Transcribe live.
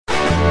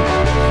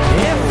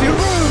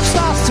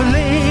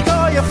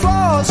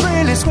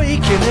this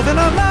week, you live in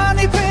a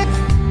money pit.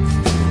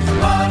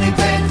 Money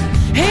pit.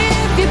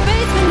 If your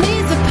basement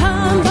needs a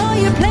pump or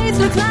your place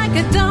looks like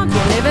a dump, you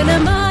live in a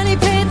money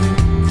pit.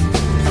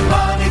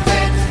 Money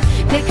pit.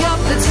 Pick up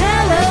the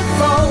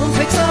telephone,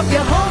 fix up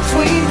your home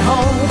sweet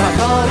home by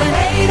calling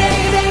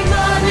 888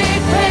 Money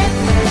Pit.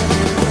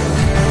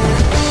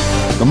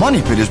 The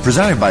Money Pit is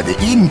presented by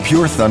the Eden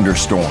Pure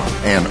Thunderstorm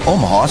and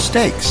Omaha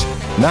Steaks.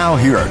 Now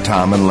here are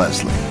Tom and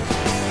Leslie.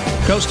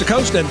 Coast to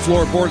coast and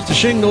floorboards to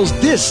shingles,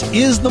 this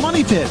is the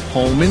Money Pit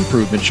Home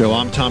Improvement Show.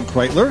 I'm Tom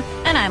Kreitler.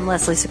 And I'm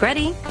Leslie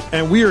Segretti.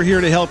 And we are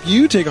here to help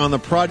you take on the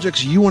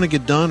projects you want to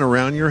get done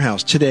around your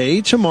house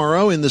today,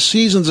 tomorrow, in the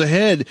seasons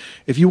ahead.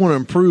 If you want to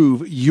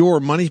improve your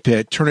money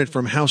pit, turn it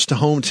from house to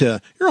home to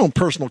your own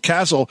personal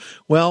castle,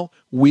 well,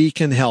 we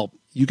can help.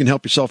 You can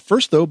help yourself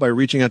first, though, by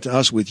reaching out to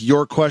us with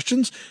your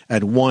questions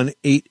at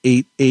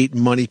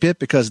 1-888-MONEYPIT,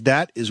 because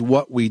that is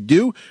what we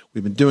do.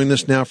 We've been doing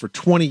this now for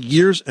 20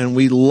 years, and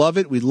we love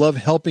it. We love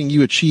helping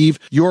you achieve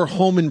your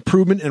home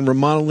improvement and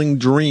remodeling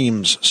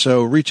dreams.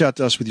 So reach out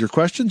to us with your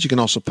questions. You can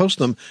also post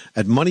them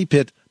at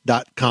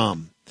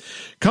moneypit.com.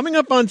 Coming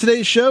up on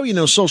today's show,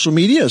 social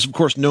media is, of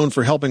course, known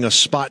for helping us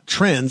spot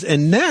trends.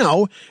 And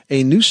now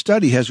a new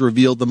study has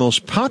revealed the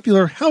most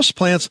popular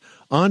houseplants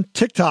on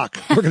TikTok.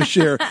 We're going to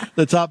share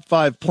the top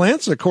 5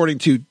 plants according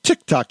to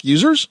TikTok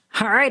users.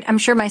 All right. I'm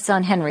sure my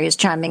son Henry is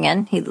chiming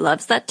in. He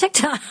loves that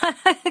TikTok. All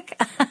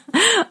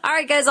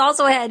right, guys.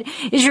 Also ahead,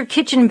 is your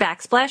kitchen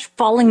backsplash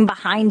falling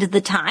behind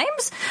the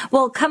times?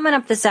 Well, coming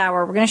up this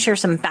hour, we're going to share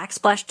some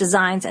backsplash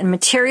designs and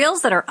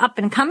materials that are up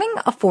and coming,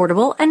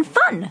 affordable, and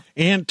fun.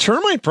 And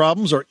termite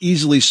problems are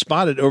easily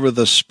spotted over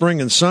the spring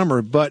and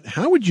summer, but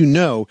how would you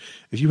know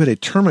if you had a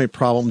termite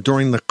problem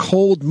during the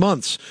cold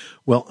months?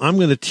 Well, I'm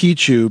going to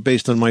teach you,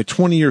 based on my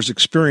 20 years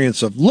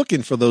experience of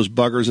looking for those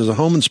buggers as a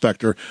home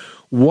inspector,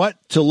 what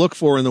to look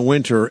for in the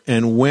winter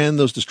and when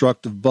those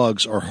destructive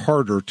bugs are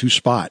harder to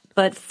spot.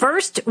 But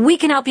first, we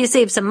can help you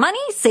save some money,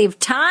 save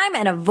time,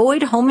 and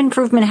avoid home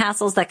improvement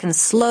hassles that can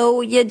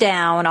slow you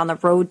down on the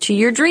road to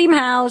your dream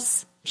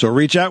house. So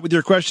reach out with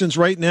your questions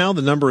right now.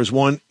 The number is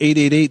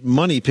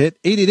 1-888-MONEYPIT,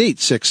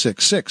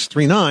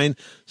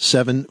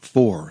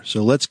 888-666-3974.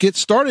 So let's get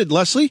started.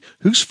 Leslie,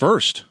 who's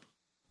first?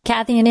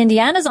 Kathy in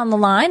Indiana's on the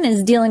line and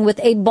is dealing with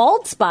a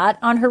bald spot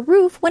on her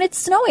roof when it's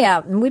snowy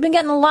out. And we've been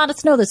getting a lot of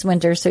snow this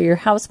winter, so your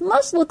house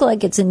must look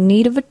like it's in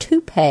need of a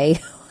toupee.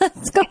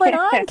 What's going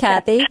on,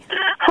 Kathy?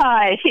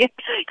 Hi.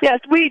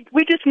 Yes, we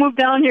just moved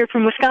down here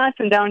from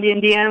Wisconsin down to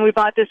Indiana. We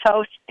bought this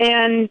house,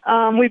 and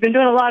we've been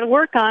doing a lot of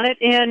work on it.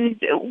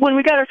 And when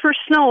we got our first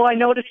snow, I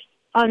noticed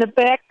on the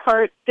back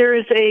part there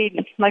is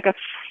a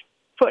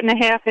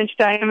 1.5-inch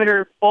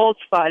diameter bald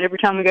spot every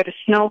time we got a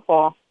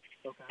snowfall.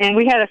 Okay. And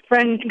we had a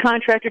friend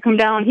contractor come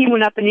down. He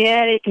went up in the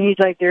attic, and he's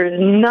like, there's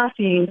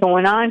nothing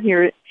going on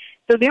here.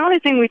 So the only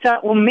thing we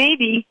thought, well,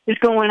 maybe is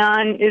going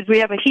on is we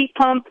have a heat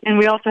pump, and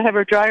we also have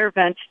our dryer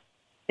vent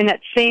in that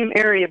same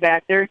area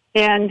back there.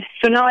 And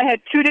so now I had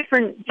 2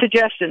 different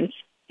suggestions.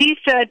 He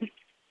said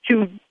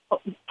to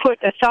put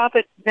a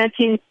soffit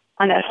venting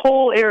on that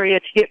whole area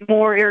to get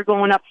more air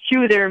going up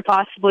through there, and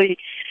possibly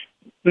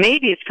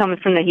maybe it's coming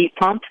from the heat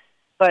pump.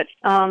 But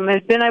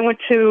then I went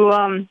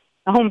to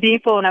Home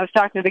Depot, and I was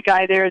talking to the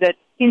guy there that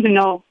seemed to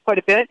know quite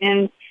a bit,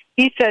 and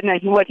he said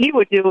that what he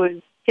would do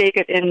is take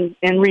it and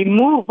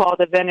remove all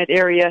the vented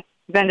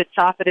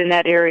soffit in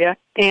that area.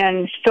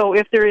 And so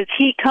if there is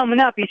heat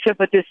coming up, he said,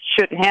 but this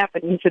shouldn't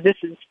happen. He said, this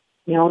is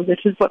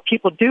what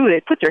people do.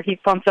 They put their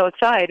heat pumps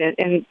outside,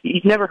 and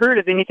he's never heard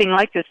of anything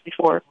like this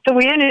before. So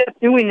we ended up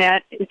doing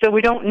that, so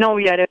we don't know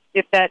yet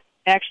if that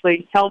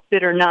actually helped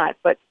it or not.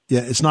 But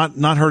yeah, it's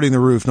not hurting the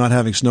roof, not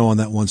having snow on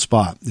that one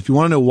spot. If you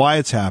want to know why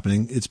it's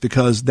happening, it's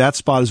because that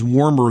spot is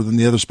warmer than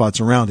the other spots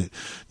around it.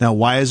 Now,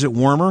 why is it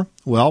warmer?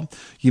 Well,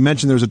 you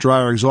mentioned there's a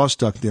dryer exhaust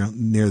duct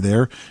near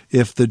there.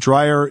 If the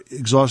dryer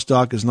exhaust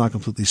duct is not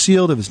completely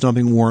sealed, if it's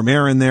dumping warm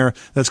air in there,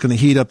 that's going to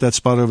heat up that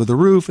spot over the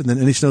roof, and then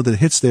any snow that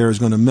hits there is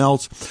going to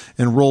melt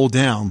and roll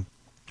down.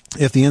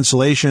 If the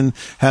insulation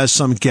has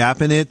some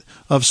gap in it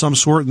of some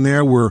sort in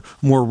there where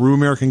more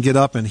room air can get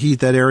up and heat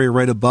that area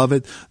right above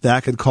it,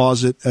 that could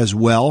cause it as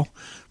well.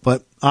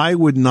 But I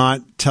would not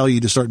tell you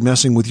to start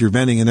messing with your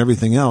venting and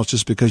everything else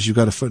just because you've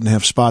got a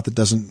 1.5-foot spot that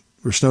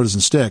snow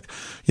doesn't stick.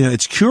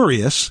 It's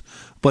curious,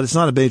 but it's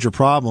not a major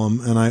problem,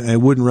 and I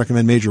wouldn't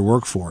recommend major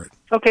work for it.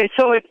 Okay,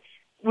 so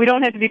we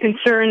don't have to be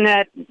concerned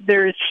that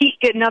there's heat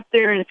getting up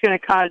there and it's going to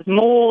cause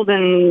mold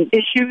and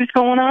issues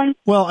going on?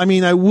 Well, I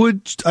mean, I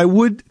would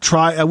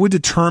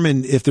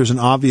determine if there's an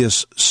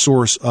obvious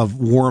source of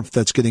warmth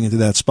that's getting into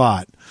that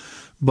spot.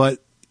 But,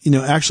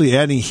 actually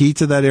adding heat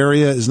to that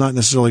area is not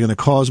necessarily going to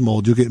cause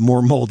mold. You'll get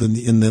more mold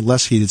in the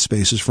less heated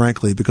spaces,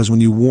 frankly, because when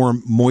you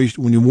warm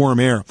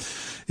air,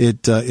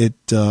 it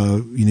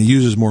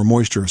uses more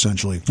moisture,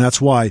 essentially. That's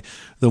why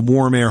the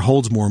warm air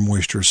holds more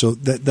moisture. So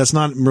that's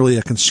not really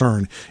a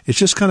concern. It's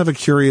just kind of a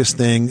curious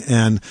thing.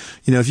 And,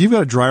 if you've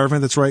got a dryer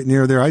vent that's right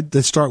near there, I'd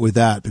start with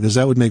that, because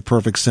that would make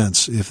perfect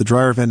sense. If the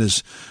dryer vent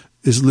is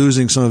is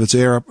losing some of its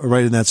air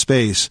right in that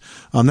space.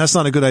 That's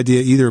not a good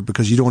idea either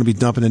because you don't want to be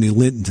dumping any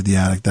lint into the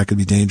attic. That could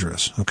be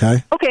dangerous,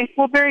 okay? Okay,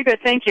 well, very good.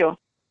 Thank you.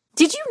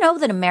 Did you know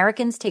that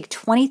Americans take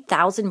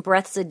 20,000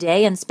 breaths a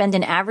day and spend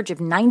an average of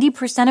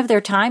 90% of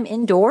their time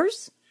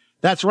indoors?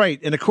 That's right.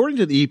 And according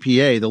to the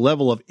EPA, the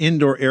level of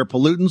indoor air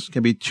pollutants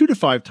can be 2 to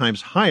 5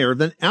 times higher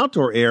than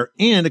outdoor air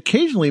and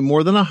occasionally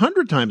more than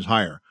 100 times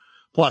higher.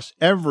 Plus,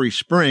 every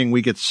spring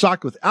we get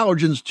socked with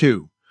allergens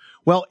too.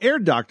 Well, Air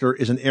Doctor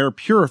is an air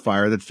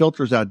purifier that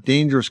filters out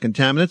dangerous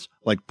contaminants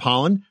like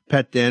pollen,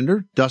 pet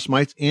dander, dust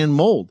mites, and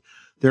mold.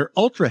 Their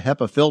Ultra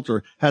HEPA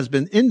filter has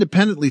been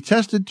independently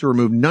tested to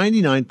remove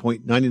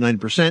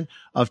 99.99%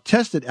 of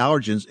tested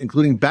allergens,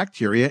 including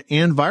bacteria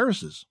and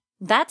viruses.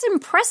 That's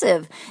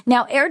impressive.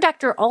 Now, Air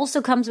Doctor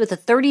also comes with a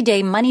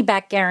 30-day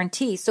money-back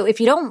guarantee, so if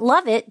you don't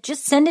love it,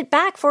 just send it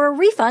back for a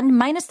refund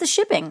minus the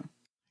shipping.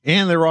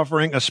 And they're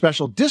offering a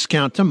special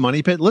discount to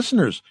Money Pit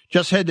listeners.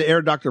 Just head to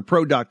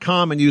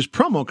airdoctorpro.com and use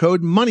promo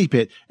code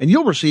MONEYPIT, and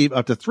you'll receive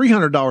up to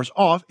 $300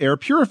 off air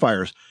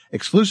purifiers.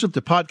 Exclusive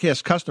to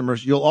podcast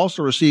customers, you'll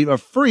also receive a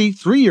free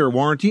 3-year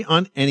warranty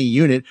on any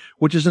unit,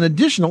 which is an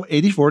additional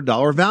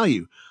 $84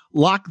 value.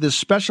 Lock this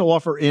special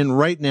offer in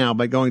right now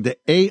by going to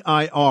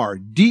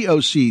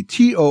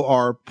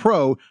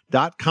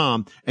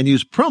airdoctorpro.com and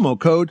use promo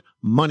code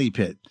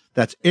MONEYPIT.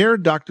 That's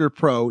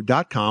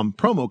airdoctorpro.com,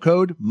 promo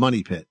code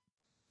MONEYPIT.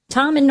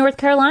 Tom in North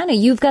Carolina,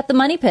 you've got the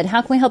Money Pit.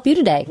 How can we help you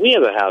today? We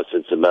have a house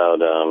that's about,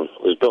 it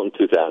was built in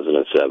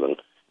 2007.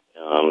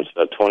 It's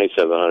about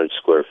 2,700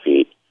 square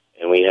feet.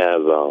 And we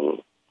have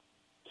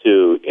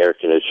 2 air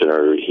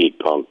conditioner, heat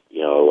pump,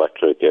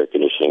 electric air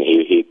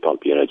conditioning, heat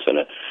pump units in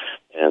it.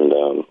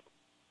 And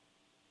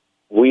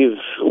we've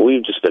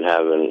just been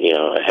having,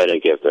 a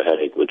headache after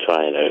headache with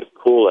trying to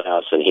cool the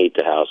house and heat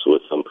the house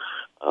with them.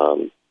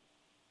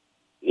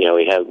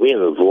 We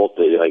have a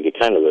vaulted, like a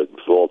kind of a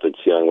vaulted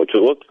ceiling, which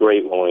looked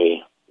great when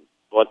we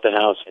bought the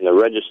house, and the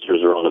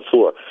registers are on the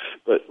floor.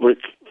 But we're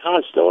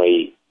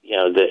constantly,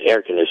 the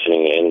air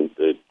conditioning and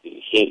the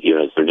heat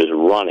units are just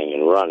running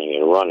and running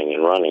and running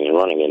and running and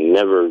running and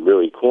never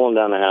really cooling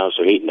down the house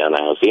or heating down the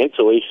house. The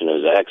insulation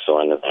is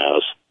excellent in the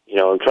house.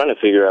 I'm trying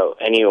to figure out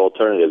any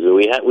alternatives.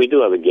 We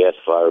do have a gas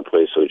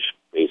fireplace, which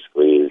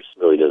basically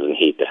really doesn't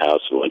heat the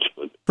house much.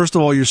 But first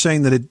of all, you're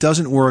saying that it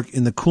doesn't work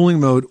in the cooling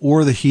mode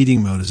or the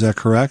heating mode. Is that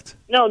correct?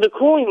 No, the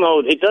cooling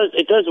mode, it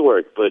does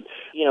work, but,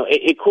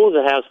 it cools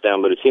the house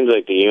down, but it seems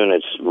like the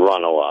units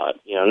run a lot.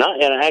 And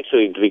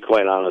actually, to be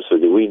quite honest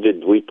with you,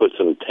 we put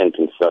some tent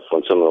and stuff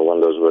on some of the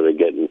windows where they're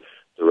getting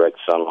direct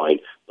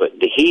sunlight, but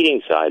the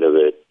heating side of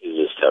it is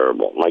just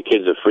terrible. My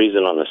kids are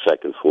freezing on the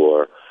second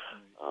floor.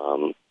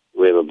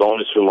 We have a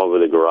bonus room over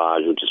the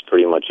garage, which is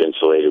pretty much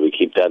insulated. We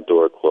keep that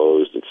door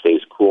closed. It stays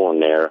cool in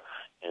there,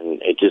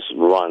 and it just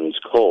runs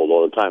cold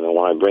all the time. And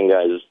when I bring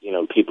guys,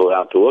 people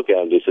out to look at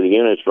it, they say the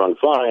units run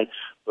fine,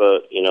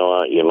 but, you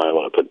might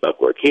want to put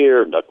ductwork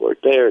here, ductwork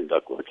there,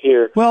 ductwork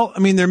here. Well,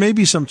 there may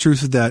be some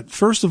truth to that.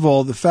 First of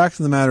all, the fact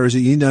of the matter is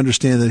that you need to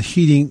understand that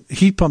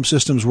heat pump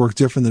systems work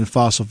different than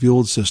fossil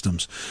fueled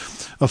systems.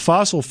 A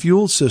fossil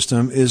fueled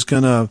system is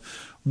going to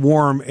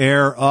warm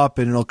air up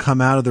and it'll come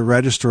out of the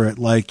register at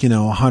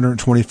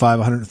 125,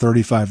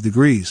 135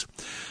 degrees.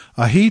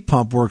 A heat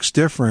pump works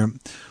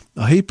different.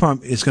 A heat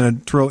pump is going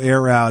to throw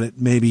air out at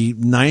maybe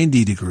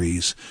 90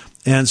 degrees.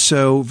 And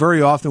so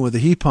very often with a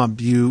heat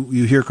pump, you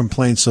hear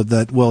complaints of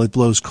that, well, it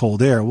blows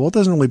cold air. Well, it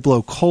doesn't really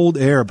blow cold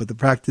air, but the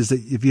practice is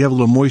that if you have a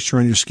little moisture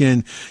on your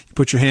skin, you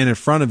put your hand in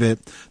front of it,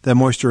 that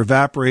moisture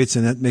evaporates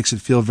and that makes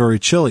it feel very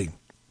chilly.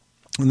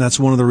 And that's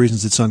one of the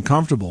reasons it's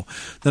uncomfortable.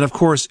 Then, of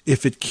course,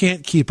 if it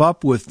can't keep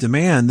up with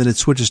demand, then it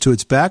switches to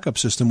its backup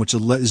system, which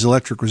is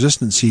electric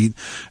resistance heat.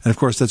 And, of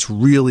course, that's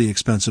really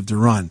expensive to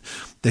run.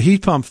 The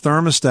heat pump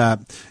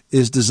thermostat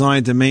is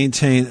designed to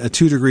maintain a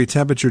 2-degree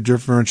temperature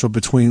differential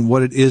between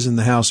what it is in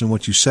the house and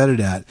what you set it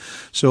at.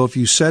 So if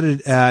you set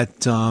it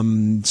at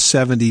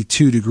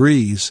 72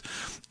 degrees,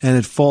 and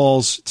it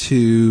falls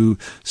to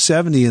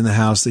 70 in the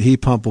house, the heat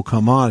pump will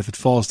come on. If it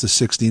falls to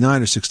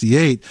 69 or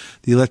 68,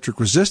 the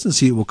electric resistance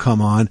heat will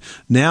come on.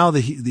 Now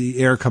the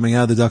air coming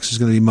out of the ducts is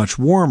going to be much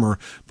warmer,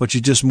 but you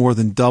just more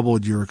than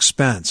doubled your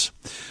expense.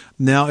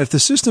 Now, if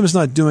the system is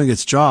not doing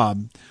its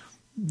job,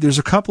 there's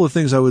a couple of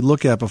things I would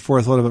look at before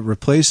I thought about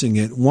replacing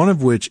it. One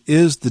of which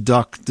is the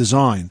duct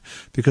design,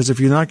 because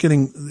if you're not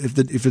getting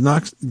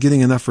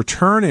enough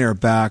return air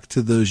back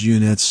to those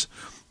units,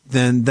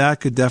 then that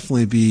could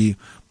definitely be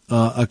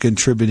a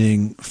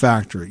contributing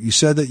factor. You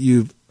said that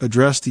you've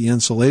addressed the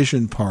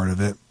insulation part of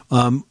it.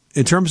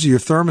 In terms of your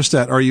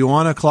thermostat, are you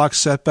on a clock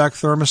setback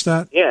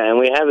thermostat? Yeah, and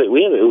we have it.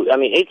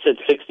 It's at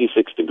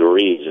 66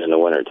 degrees in the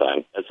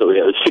wintertime. That's what we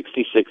have. It's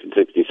 66 and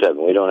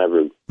 67. We don't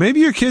ever. Maybe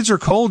your kids are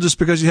cold just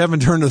because you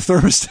haven't turned the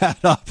thermostat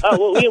up.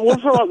 We're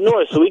from up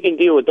north, so we can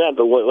deal with that.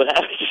 But what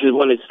happens is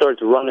when it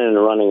starts running and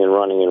running and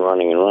running and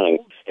running and running,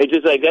 it's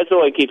just like, that's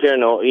all I keep hearing.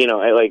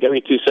 Like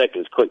every 2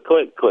 seconds, click,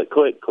 click, click,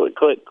 click, click,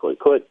 click, click,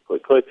 click,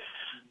 click, click.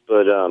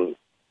 But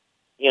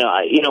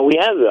we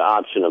have the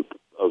option of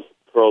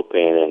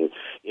propane. And,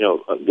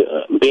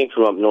 being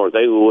from up north,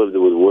 I lived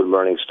with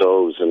wood-burning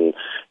stoves, and,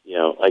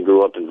 I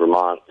grew up in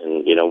Vermont,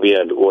 and, we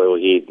had oil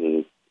heat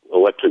and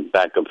electric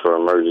backup for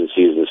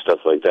emergencies and stuff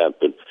like that.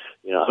 But,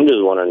 I'm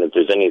just wondering if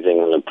there's anything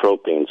on the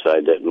propane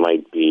side that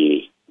might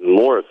be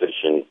more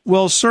efficient.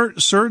 Well,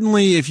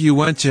 certainly if you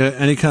went to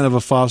any kind of a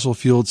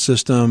fossil-fueled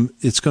system,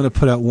 it's going to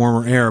put out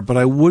warmer air. But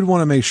I would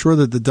want to make sure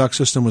that the duct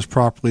system was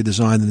properly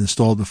designed and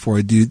installed before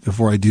I do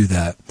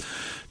that.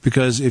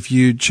 Because if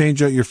you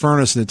change out your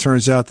furnace and it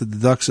turns out that the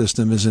duct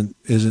system isn't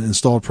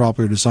installed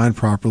properly or designed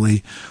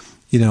properly,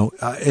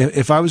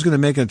 if I was going to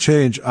make a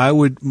change, I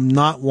would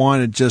not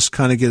want to just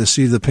kind of get a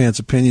seat of the pants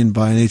opinion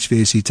by an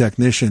HVAC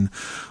technician.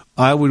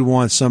 I would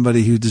want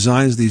somebody who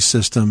designs these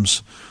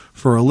systems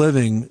for a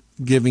living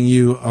giving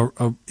you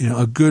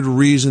a good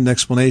reasoned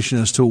explanation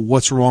as to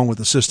what's wrong with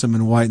the system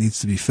and why it needs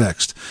to be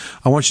fixed.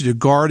 I want you to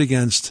guard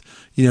against,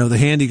 the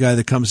handy guy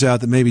that comes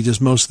out that maybe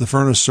just most of the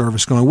furnace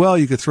service going, well,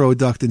 you could throw a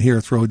duct in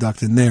here, throw a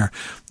duct in there.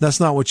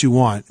 That's not what you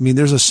want. I mean,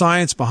 there's a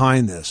science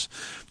behind this.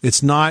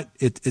 It's not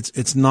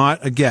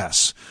a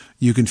guess.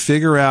 You can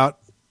figure out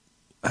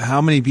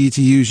how many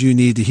BTUs you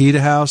need to heat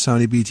a house, how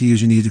many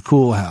BTUs you need to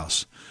cool a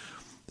house.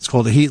 It's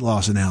called a heat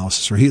loss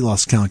analysis or heat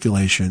loss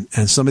calculation.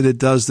 And somebody that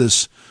does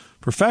this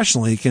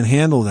professionally can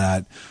handle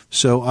that.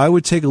 So I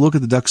would take a look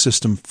at the duct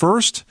system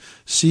first,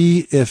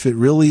 see if it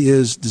really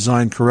is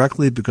designed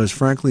correctly, because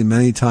frankly,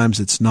 many times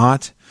it's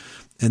not.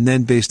 And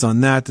then based on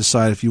that,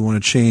 decide if you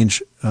want to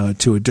change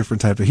to a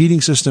different type of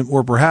heating system,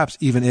 or perhaps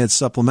even add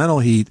supplemental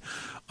heat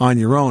on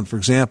your own. For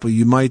example,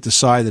 you might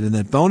decide that in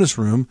that bonus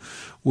room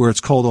where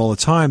it's cold all the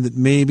time, that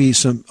maybe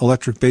some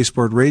electric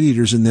baseboard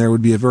radiators in there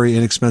would be a very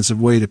inexpensive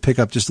way to pick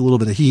up just a little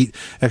bit of heat,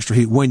 extra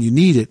heat when you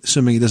need it,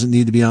 assuming it doesn't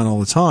need to be on all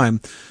the time.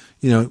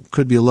 It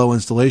could be a low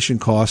installation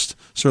cost,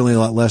 certainly a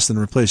lot less than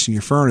replacing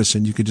your furnace,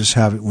 and you could just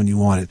have it when you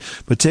want it.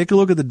 But take a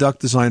look at the duct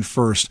design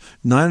first.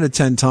 9 out of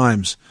 10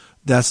 times,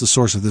 that's the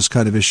source of this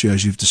kind of issue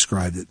as you've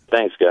described it.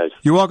 Thanks, guys.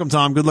 You're welcome,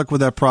 Tom. Good luck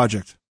with that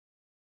project.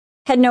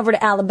 Heading over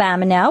to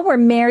Alabama now, where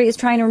Mary is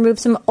trying to remove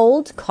some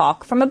old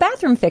caulk from a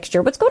bathroom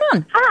fixture. What's going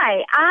on?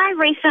 Hi. I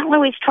recently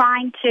was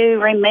trying to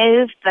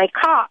remove the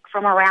caulk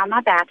from around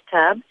my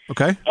bathtub.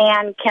 Okay.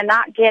 And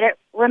cannot get it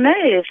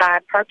removed. I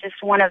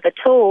purchased one of the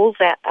tools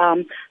at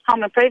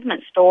Home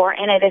Improvement store,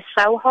 and it is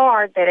so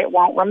hard that it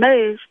won't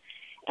remove.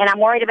 And I'm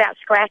worried about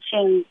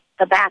scratching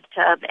the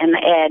bathtub and the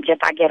edge if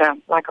I get a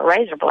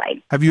razor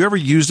blade. Have you ever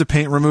used a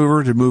paint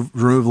remover to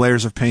remove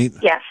layers of paint?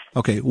 Yes.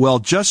 Okay, well,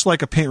 just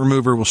like a paint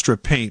remover will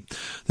strip paint,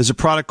 there's a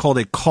product called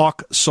a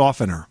caulk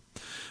softener.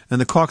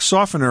 And the caulk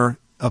softener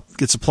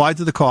gets applied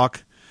to the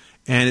caulk,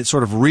 and it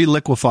sort of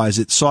reliquefies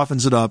it,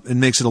 softens it up,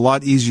 and makes it a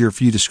lot easier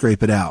for you to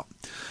scrape it out.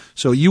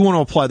 So you want to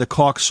apply the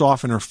caulk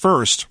softener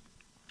first.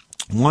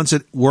 Once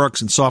it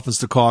works and softens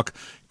the caulk,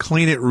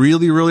 clean it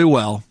really, really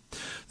well.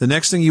 The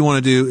next thing you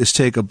want to do is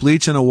take a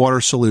bleach and a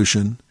water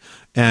solution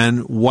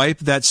and wipe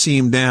that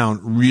seam down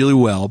really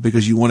well,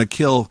 because you want to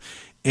kill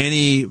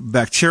any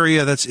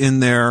bacteria that's in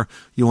there.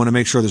 You want to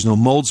make sure there's no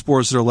mold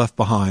spores that are left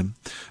behind.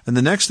 And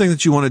the next thing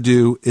that you want to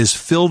do is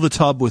fill the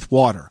tub with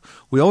water.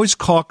 We always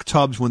caulk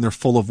tubs when they're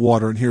full of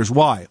water, and here's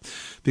why.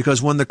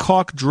 Because when the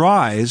caulk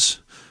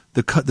dries,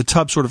 the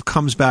tub sort of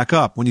comes back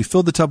up. When you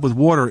fill the tub with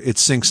water, it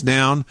sinks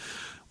down.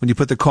 When you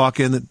put the caulk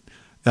in,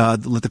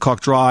 let the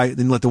caulk dry,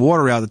 then let the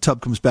water out, the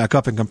tub comes back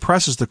up and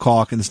compresses the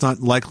caulk, and it's not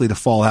likely to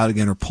fall out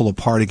again or pull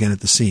apart again at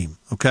the seam.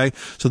 Okay?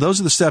 So those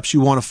are the steps you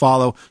want to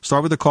follow.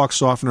 Start with the caulk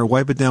softener,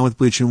 wipe it down with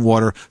bleach and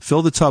water,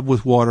 fill the tub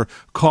with water,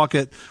 caulk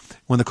it.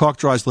 When the caulk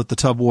dries, let the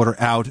tub water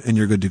out, and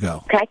you're good to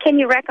go. Okay. Can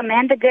you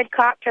recommend a good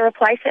caulk to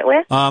replace it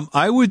with?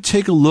 I would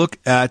take a look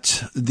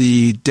at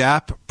the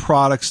DAP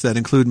products that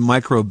include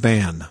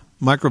Microban.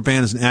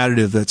 Microban is an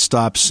additive that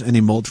stops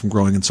any mold from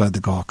growing inside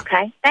the caulk.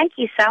 Okay. Thank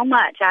you so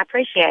much. I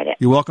appreciate it.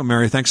 You're welcome,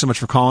 Mary. Thanks so much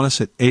for calling us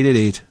at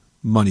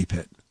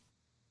 888-MONEY-PIT.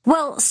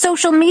 Well,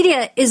 social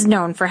media is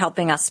known for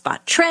helping us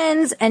spot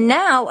trends, and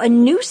now a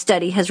new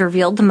study has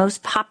revealed the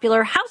most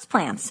popular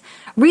houseplants.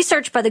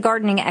 Research by the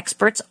gardening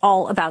experts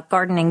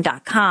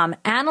allaboutgardening.com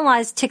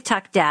analyzed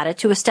TikTok data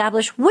to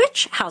establish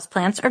which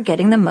houseplants are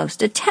getting the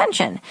most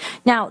attention.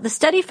 Now, the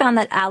study found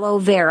that aloe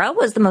vera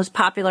was the most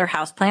popular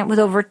houseplant with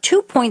over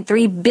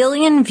 2.3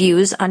 billion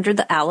views under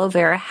the aloe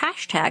vera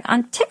hashtag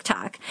on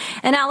TikTok.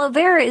 And aloe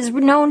vera is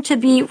known to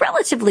be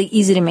relatively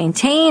easy to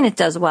maintain. It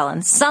does well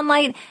in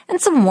sunlight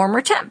and some warmer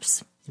temps.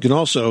 You can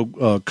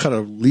also cut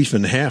a leaf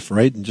in half,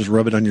 right, and just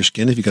rub it on your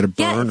skin if you got a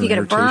burn or irritation. Yeah, if you get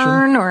a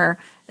burn, or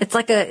it's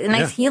like a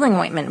nice healing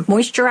ointment,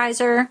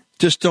 moisturizer.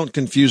 Just don't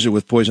confuse it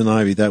with poison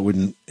ivy. That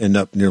wouldn't end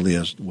up nearly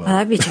as well.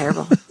 That'd be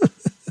terrible.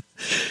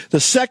 The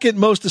second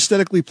most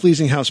aesthetically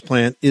pleasing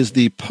houseplant is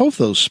the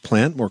pothos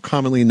plant, more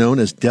commonly known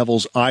as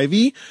devil's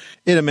ivy.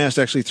 It amassed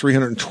actually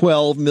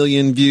 312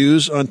 million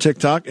views on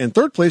TikTok, and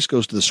third place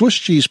goes to the Swiss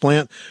cheese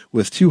plant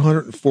with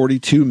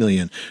 242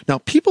 million. Now,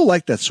 people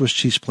like that Swiss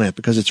cheese plant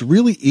because it's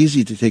really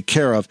easy to take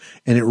care of,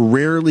 and it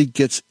rarely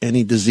gets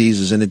any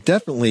diseases, and it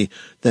definitely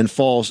then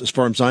falls, as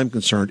far as I'm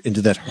concerned,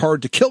 into that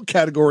hard-to-kill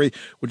category,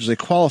 which is a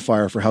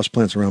qualifier for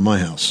houseplants around my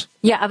house.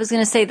 Yeah, I was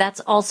going to say that's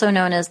also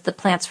known as the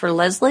plants for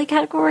Leslie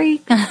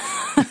category.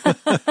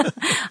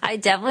 I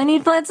definitely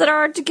need plants that are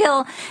hard to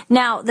kill.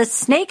 Now, the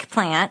snake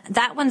plant,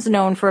 that one's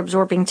known for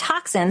absorbing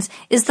toxins,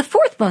 is the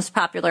fourth most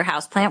popular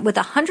houseplant with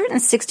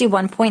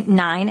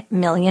 161.9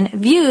 million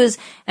views.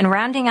 And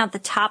rounding out the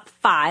top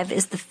 5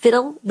 is the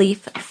fiddle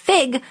leaf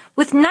fig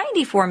with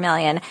 94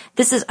 million.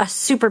 This is a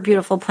super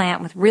beautiful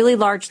plant with really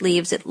large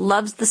leaves. It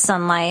loves the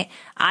sunlight.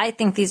 I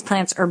think these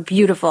plants are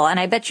beautiful. And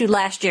I bet you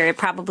last year it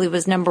probably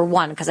was number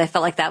 1 because I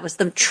felt like that was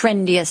the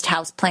trendiest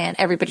houseplant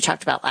everybody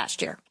talked about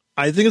last year.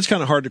 I think it's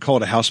kind of hard to call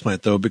it a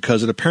houseplant, though,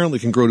 because it apparently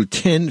can grow to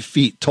 10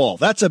 feet tall.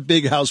 That's a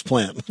big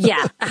houseplant.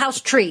 Yeah, a house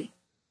tree.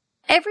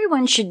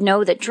 Everyone should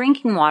know that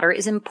drinking water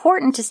is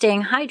important to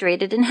staying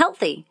hydrated and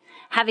healthy.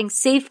 Having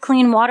safe,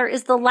 clean water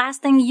is the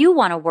last thing you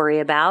want to worry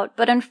about,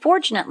 but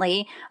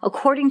unfortunately,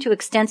 according to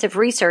extensive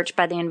research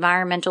by the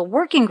Environmental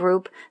Working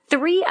Group,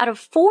 3 out of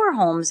 4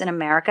 homes in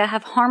America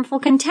have harmful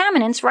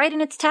contaminants right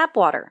in its tap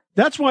water.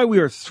 That's why we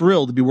are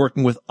thrilled to be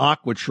working with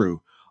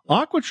AquaTrue.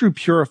 AquaTrue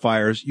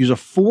purifiers use a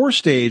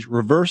 4-stage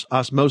reverse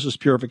osmosis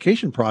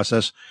purification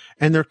process,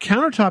 and their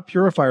countertop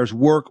purifiers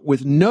work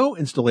with no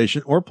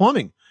installation or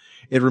plumbing.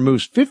 It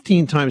removes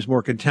 15 times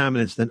more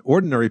contaminants than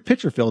ordinary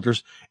pitcher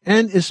filters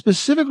and is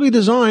specifically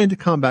designed to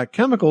combat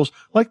chemicals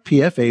like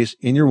PFAS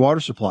in your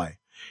water supply.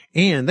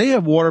 And they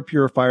have water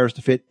purifiers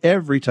to fit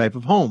every type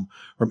of home,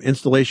 from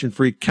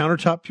installation-free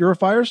countertop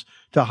purifiers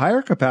to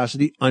higher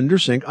capacity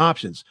under-sink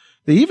options.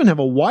 They even have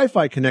a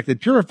Wi-Fi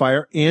connected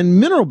purifier and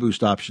mineral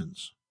boost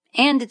options.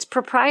 And its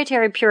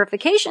proprietary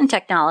purification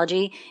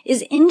technology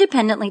is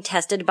independently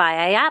tested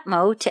by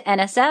IAPMO to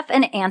NSF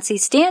and ANSI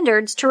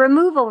standards to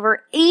remove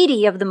over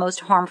 80 of the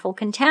most harmful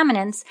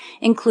contaminants,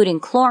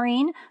 including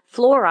chlorine,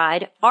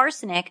 fluoride,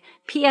 arsenic,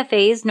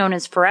 PFAS known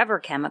as forever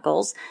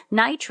chemicals,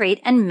 nitrate,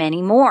 and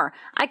many more.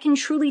 I can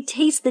truly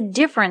taste the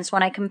difference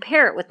when I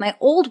compare it with my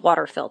old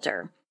water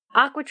filter.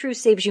 AquaTrue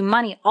saves you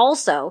money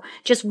also.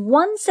 Just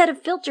one set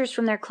of filters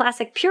from their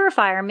classic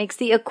purifier makes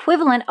the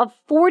equivalent of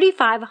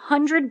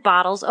 4,500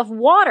 bottles of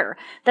water.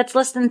 That's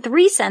less than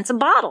 3 cents a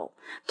bottle.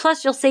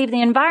 Plus, you'll save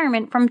the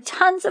environment from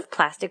tons of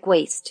plastic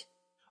waste.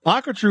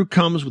 AquaTrue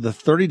comes with a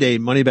 30-day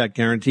money-back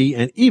guarantee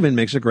and even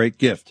makes a great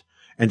gift.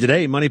 And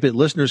today, Money Pit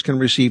listeners can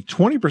receive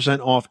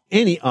 20% off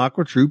any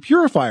AquaTrue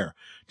purifier.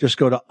 Just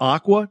go to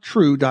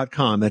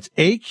aquatrue.com. That's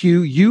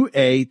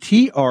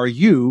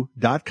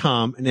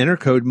AQUATRU.com and enter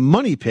code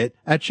MONEYPIT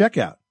at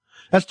checkout.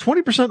 That's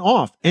 20%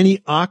 off any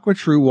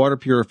AquaTrue water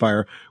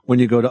purifier when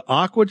you go to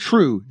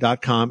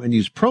aquatrue.com and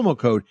use promo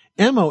code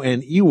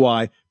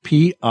MONEYPIT.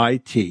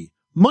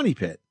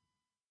 MoneyPit.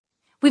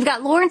 We've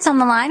got Lawrence on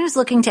the line who's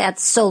looking to add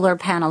solar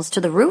panels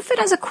to the roof and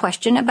has a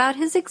question about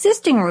his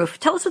existing roof.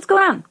 Tell us what's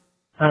going on.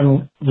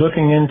 I'm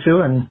looking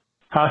into and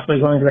possibly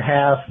going to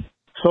have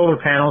solar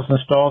panels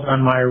installed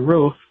on my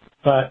roof,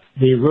 but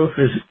the roof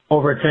is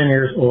over 10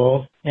 years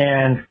old,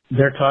 and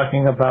they're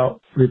talking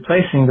about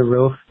replacing the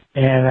roof,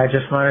 and I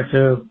just wanted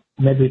to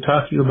maybe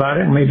talk to you about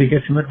it and maybe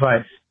get some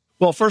advice.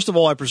 Well, first of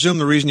all, I presume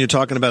the reason you're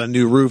talking about a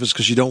new roof is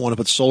because you don't want to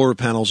put solar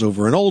panels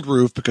over an old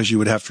roof because you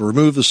would have to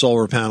remove the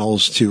solar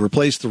panels to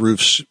replace the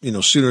roof,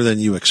 sooner than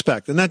you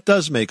expect, and that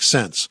does make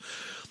sense.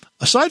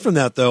 Aside from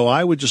that, though,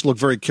 I would just look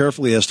very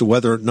carefully as to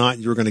whether or not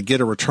you're going to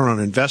get a return on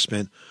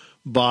investment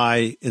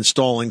by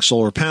installing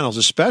solar panels,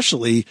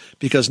 especially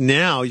because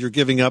now you're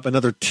giving up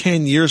another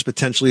 10 years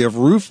potentially of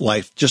roof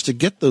life just to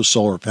get those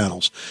solar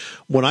panels.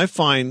 What I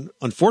find,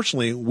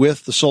 unfortunately,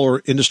 with the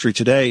solar industry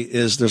today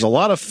is there's a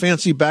lot of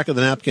fancy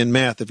back-of-the-napkin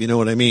math, if you know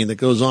what I mean, that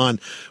goes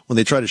on when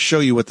they try to show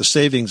you what the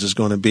savings is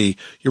going to be.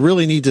 You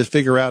really need to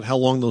figure out how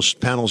long those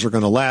panels are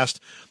going to last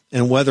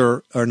and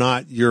whether or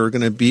not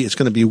it's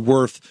going to be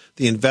worth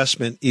the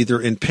investment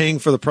either in paying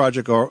for the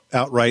project or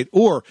outright,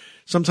 or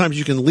sometimes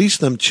you can lease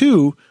them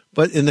too.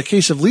 But in the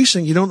case of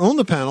leasing, you don't own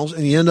the panels,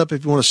 and you end up,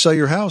 if you want to sell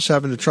your house,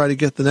 having to try to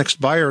get the next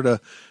buyer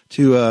to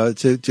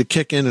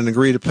kick in and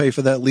agree to pay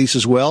for that lease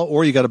as well,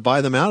 or you got to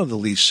buy them out of the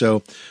lease.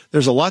 So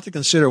there's a lot to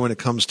consider when it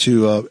comes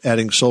to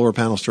adding solar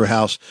panels to a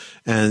house,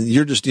 and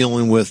you're just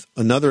dealing with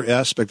another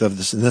aspect of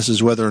this, and this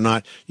is whether or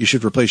not you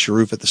should replace your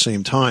roof at the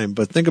same time.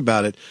 But think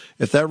about it.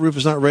 If that roof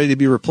is not ready to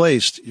be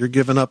replaced, you're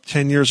giving up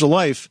 10 years of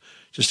life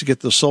just to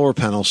get those solar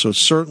panels. So it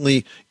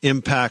certainly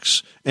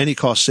impacts any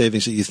cost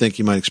savings that you think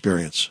you might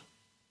experience.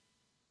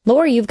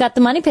 Lori, you've got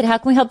the Money Pit. How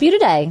can we help you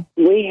today?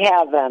 We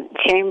have a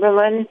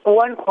Chamberlain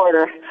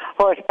 1/4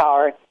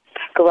 horsepower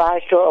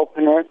garage door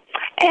opener,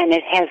 and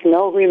it has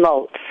no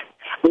remotes.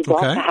 We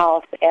bought the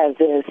house as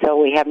is, so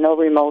we have no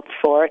remotes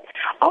for it.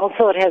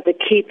 Also, it has a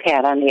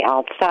keypad on the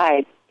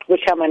outside,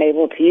 which I'm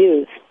unable to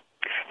use.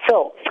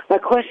 So my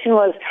question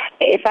was,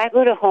 if I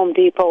go to Home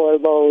Depot or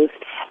Lowe's,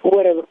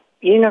 would a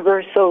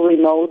universal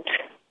remote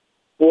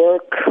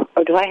work,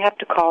 or do I have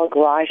to call a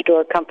garage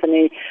door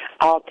company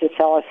out to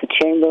sell us a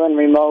Chamberlain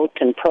remote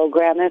and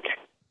program it?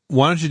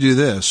 Why don't you do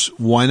this?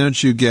 Why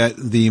don't you get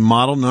the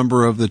model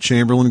number of the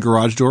Chamberlain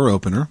garage door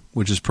opener,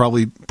 which is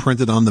probably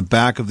printed on the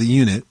back of the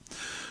unit,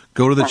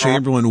 go to the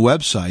Chamberlain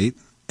website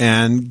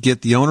and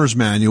get the owner's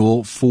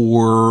manual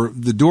for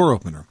the door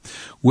opener.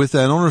 With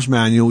that owner's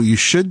manual, you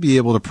should be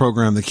able to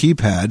program the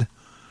keypad.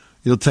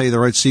 It'll tell you the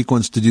right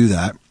sequence to do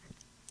that.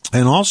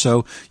 And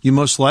also, you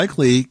most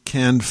likely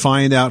can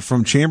find out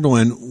from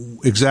Chamberlain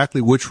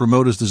exactly which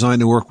remote is designed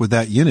to work with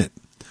that unit.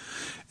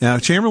 Now,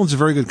 Chamberlain's a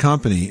very good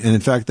company, and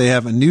in fact, they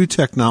have a new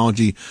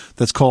technology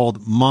that's called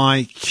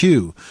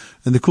MyQ.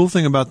 And the cool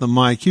thing about the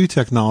MyQ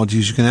technology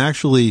is you can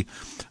actually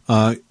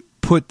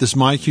put this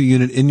MyQ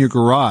unit in your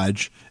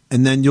garage,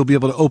 and then you'll be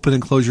able to open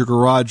and close your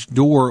garage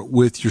door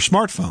with your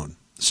smartphone.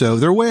 So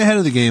they're way ahead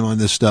of the game on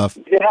this stuff.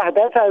 Yeah,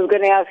 that's what I was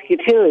going to ask you,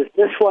 too. Is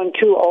this one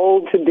too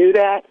old to do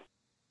that?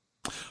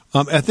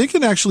 I think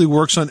it actually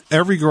works on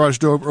every garage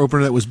door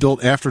opener that was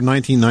built after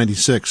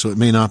 1996, so it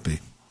may not be.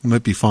 It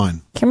might be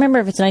fine. Can't remember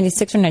if it's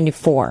 96 or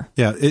 94.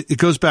 Yeah, it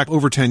goes back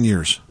over 10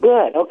 years.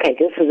 Good. Okay,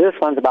 this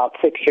one's about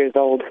 6 years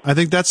old. I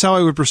think that's how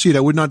I would proceed. I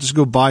would not just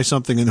go buy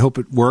something and hope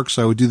it works.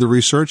 I would do the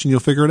research, and you'll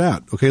figure it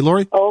out. Okay,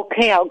 Lori?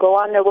 Okay, I'll go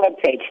on their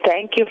webpage.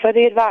 Thank you for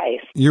the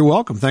advice. You're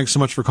welcome. Thanks so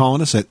much for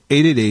calling us at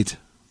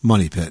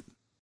 888-MONEY-PIT.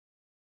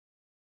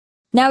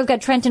 Now we've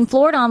got Trent in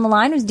Florida on the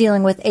line who's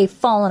dealing with a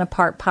fallen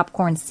apart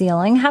popcorn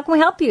ceiling. How can we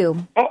help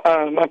you?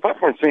 Well, my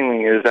popcorn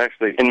ceiling is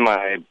actually in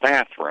my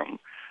bathroom.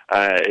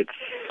 It's,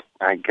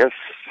 I guess,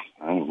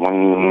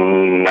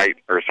 one night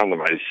or something,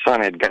 my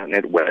son had gotten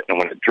it wet, and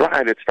when it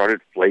dried, it started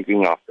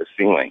flaking off the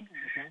ceiling.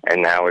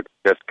 And now it's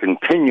just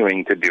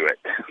continuing to do it.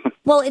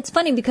 Well, it's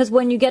funny because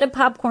when you get a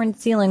popcorn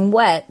ceiling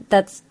wet,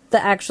 that's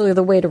actually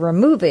the way to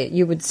remove it.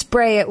 You would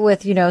spray it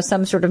with,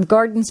 some sort of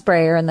garden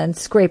sprayer and then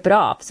scrape it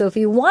off. So if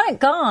you want it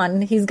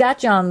gone, he's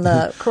got you on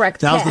the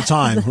correct Now's path. the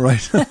time,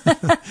 right?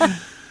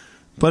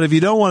 But if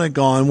you don't want it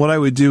gone, what I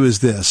would do is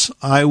this.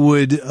 I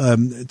would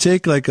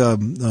take like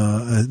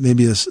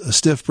maybe a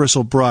stiff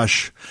bristle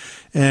brush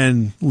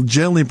and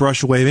gently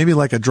brush away, maybe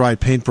like a dry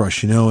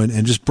paintbrush,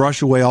 and just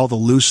brush away all the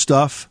loose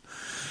stuff.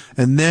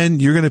 And then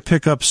you're going to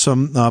pick up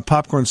some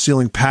popcorn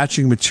ceiling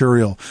patching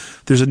material.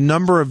 There's a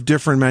number of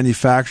different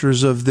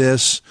manufacturers of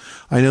this.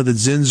 I know that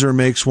Zinsser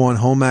makes one,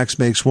 Homax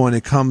makes one.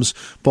 It comes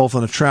both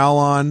on a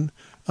trowel-on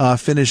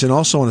finish and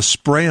also on a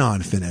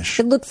spray-on finish.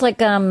 It looks like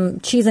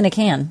cheese in a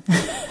can.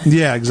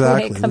 Yeah,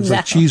 exactly. It looks like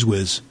out. Cheese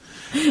Whiz.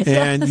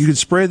 And you can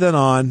spray that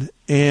on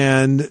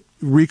and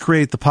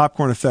recreate the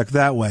popcorn effect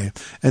that way.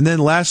 And then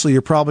lastly,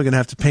 you're probably going to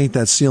have to paint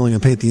that ceiling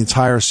and paint the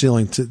entire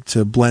ceiling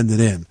to blend it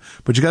in.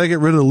 But you got to get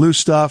rid of the loose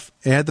stuff,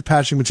 add the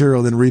patching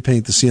material, then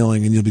repaint the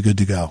ceiling, and you'll be good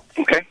to go.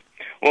 Okay.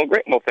 Well,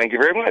 great. Well, thank you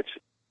very much.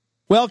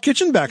 Well,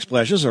 kitchen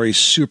backsplashes are a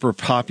super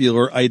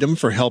popular item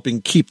for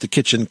helping keep the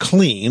kitchen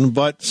clean,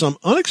 but some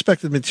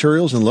unexpected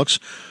materials and looks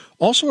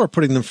also are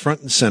putting them front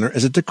and center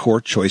as a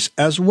decor choice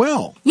as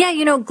well.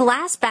 Yeah,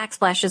 glass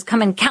backsplashes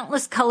come in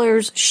countless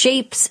colors,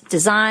 shapes,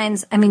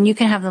 designs. I mean, you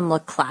can have them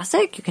look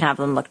classic. You can have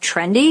them look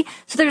trendy.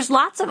 So there's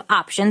lots of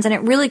options, and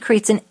it really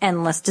creates an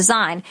endless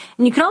design.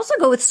 And you can also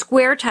go with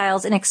square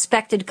tiles in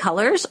expected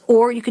colors,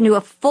 or you can do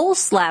a full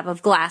slab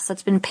of glass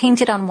that's been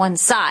painted on one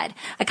side.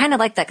 I kind of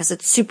like that because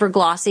it's super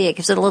glossy. It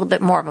gives it a little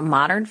bit more of a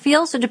modern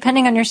feel. So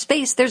depending on your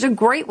space, there's a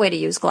great way to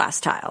use glass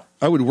tile.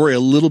 I would worry a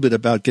little bit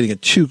about getting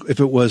it too, if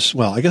it was,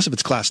 well, I guess if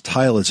it's glass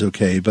tile, it's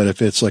okay. But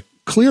if it's like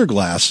clear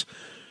glass,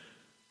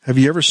 have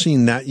you ever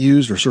seen that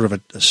used, or sort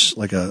of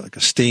like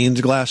a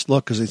stained glass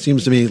look? Because it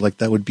seems to me like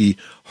that would be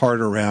hard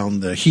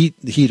around the heat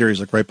areas,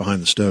 like right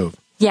behind the stove.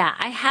 Yeah,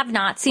 I have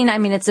not seen. I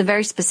mean, it's a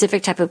very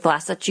specific type of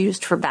glass that's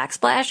used for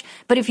backsplash.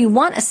 But if you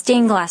want a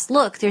stained glass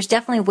look, there's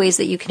definitely ways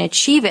that you can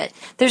achieve it.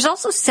 There's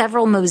also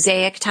several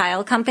mosaic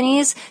tile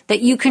companies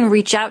that you can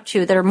reach out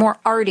to that are more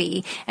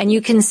arty. And you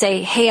can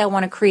say, hey, I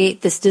want to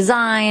create this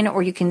design.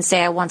 Or you can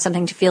say, I want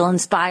something to feel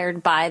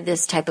inspired by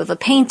this type of a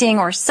painting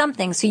or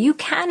something. So you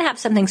can have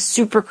something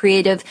super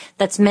creative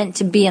that's meant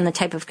to be in the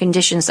type of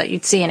conditions that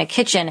you'd see in a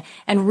kitchen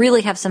and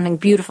really have something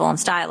beautiful and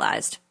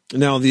stylized.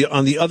 Now, on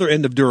the other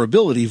end of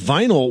durability,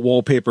 vinyl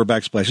wallpaper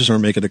backsplashes are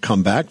making a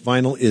comeback.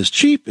 Vinyl is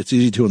cheap, it's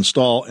easy to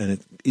install, and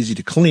it's easy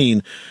to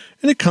clean.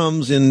 And it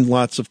comes in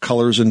lots of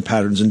colors and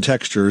patterns and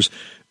textures.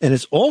 And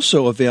it's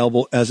also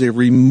available as a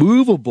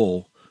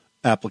removable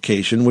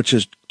application, which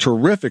is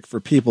terrific for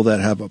people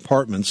that have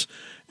apartments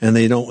and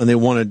they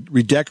want to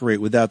redecorate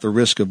without the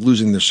risk of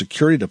losing their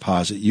security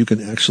deposit. You can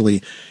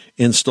actually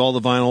install the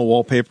vinyl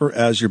wallpaper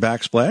as your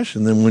backsplash,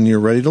 and then when you're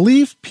ready to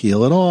leave,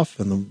 peel it off,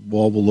 and the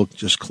wall will look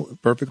just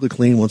perfectly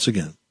clean once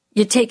again.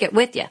 You take it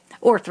with you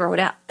or throw it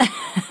out.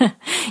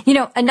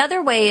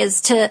 Another way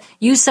is to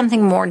use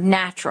something more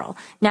natural.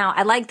 Now,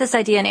 I like this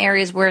idea in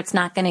areas where it's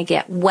not going to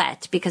get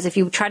wet, because if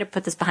you try to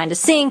put this behind a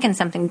sink and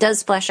something does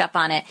splash up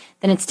on it,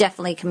 then it's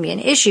definitely can be an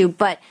issue.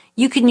 But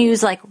you can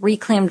use like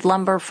reclaimed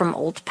lumber from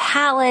old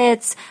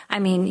pallets. I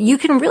mean, you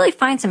can really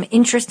find some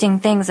interesting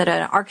things at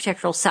an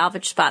architectural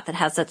salvage spot that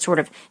has that sort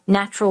of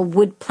natural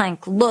wood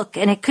plank look.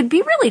 And it could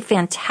be really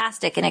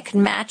fantastic, and it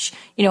can match,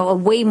 a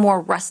way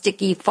more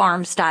rustic-y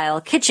farm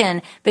style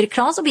kitchen, but it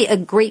can also be a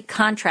great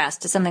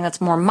contrast to something that's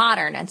more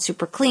modern and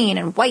super clean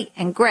and white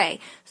and gray.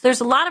 So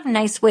there's a lot of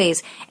nice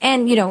ways.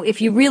 And,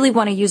 if you really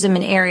want to use them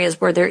in areas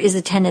where there is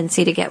a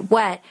tendency to get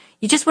wet,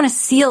 you just want to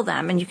seal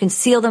them, and you can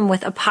seal them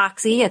with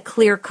epoxy, a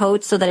clear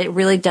coat, so that it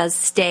really does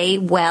stay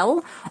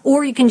well.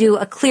 Or you can do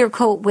a clear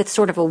coat with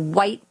sort of a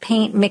white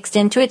paint mixed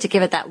into it to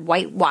give it that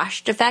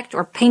whitewashed effect,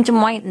 or paint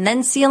them white and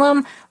then seal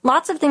them.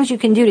 Lots of things you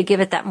can do to give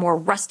it that more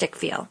rustic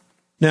feel.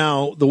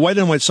 Now, the white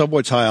on white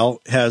subway tile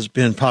has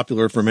been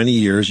popular for many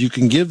years. You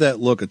can give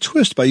that look a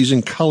twist by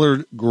using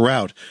colored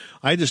grout.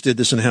 I just did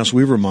this in a house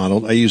we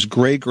remodeled. I used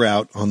gray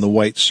grout on the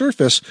white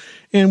surface,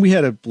 and we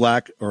had a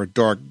black or a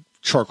dark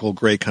charcoal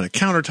gray kind of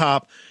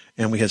countertop,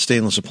 and we had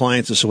stainless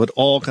appliances, so it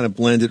all kind of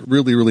blended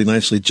really, really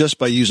nicely just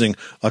by using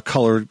a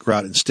colored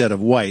grout instead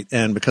of white.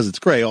 And because it's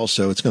gray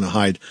also, it's going to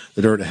hide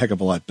the dirt a heck of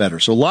a lot better.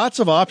 So lots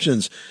of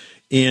options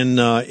in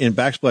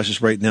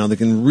Backsplashes right now that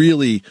can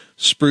really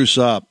spruce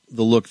up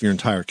the look of your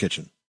entire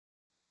kitchen.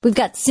 We've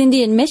got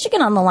Cindy in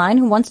Michigan on the line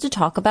who wants to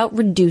talk about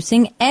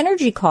reducing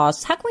energy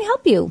costs. How can we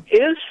help you?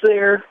 Is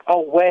there a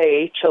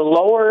way to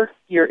lower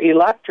your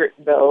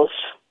electric bills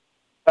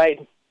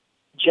by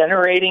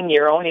generating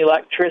your own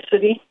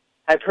electricity?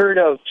 I've heard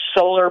of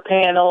solar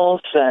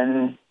panels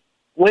and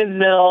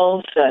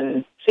windmills,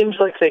 and seems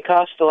like they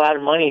cost a lot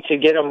of money to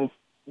get them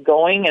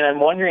going, and I'm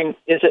wondering,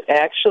 is it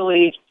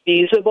actually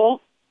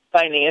feasible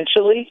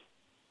financially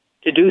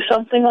to do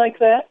something like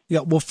that?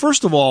 Yeah, well,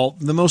 first of all,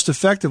 the most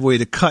effective way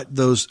to cut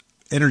those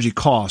energy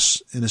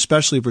costs, and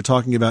especially if we're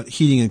talking about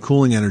heating and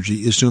cooling energy,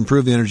 is to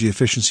improve the energy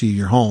efficiency of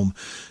your home.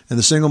 And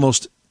the single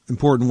most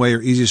important way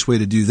or easiest way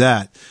to do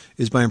that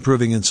is by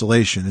improving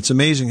insulation. It's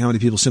amazing how many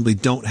people simply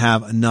don't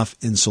have enough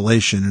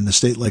insulation. In a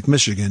state like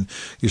Michigan,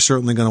 you're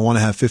certainly going to want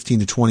to have 15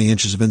 to 20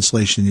 inches of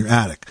insulation in your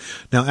attic.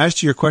 Now, as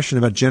to your question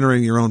about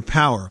generating your own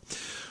power,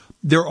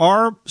 there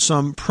are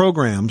some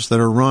programs that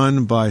are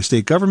run by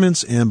state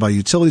governments and by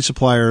utility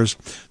suppliers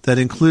that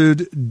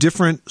include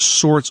different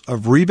sorts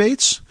of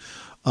rebates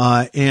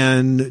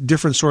and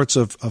different sorts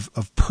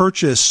of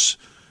purchase,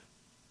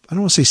 I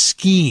don't want to say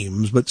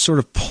schemes, but sort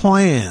of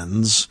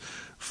plans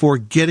for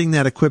getting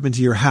that equipment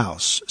to your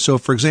house. So,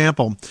 for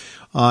example,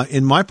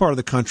 in my part of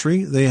the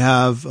country, they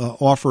have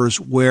offers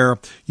where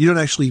you don't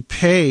actually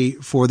pay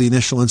for the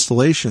initial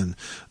installation.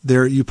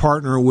 There, you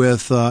partner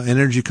with an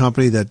energy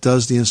company that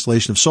does the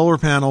installation of solar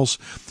panels,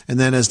 and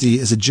then as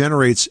it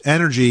generates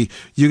energy,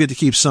 you get to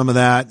keep some of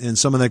that, and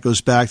some of that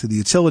goes back to the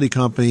utility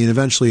company, and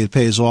eventually it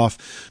pays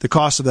off the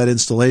cost of that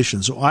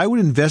installation. So I would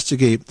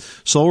investigate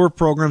solar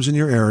programs in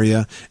your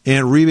area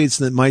and rebates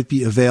that might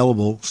be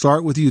available.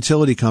 Start with the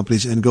utility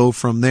companies and go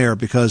from there,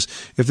 because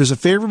if there's a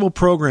favorable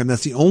program,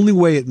 that's the only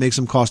way it makes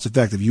them cost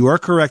effective. You are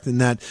correct in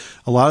that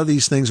a lot of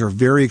these things are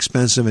very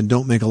expensive and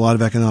don't make a lot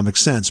of economic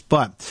sense.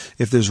 But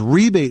if there's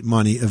rebate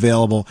money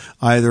available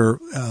either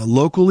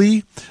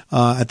locally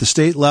at the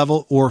state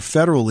level or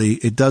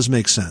federally, it does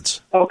make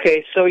sense.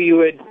 Okay, so you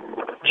would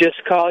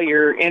just call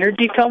your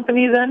energy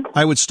company then?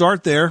 I would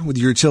start there with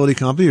your utility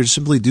company, or just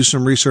simply do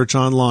some research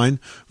online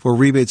for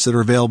rebates that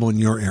are available in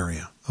your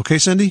area. Okay,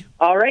 Cindy?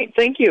 All right,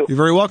 thank you. You're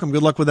very welcome.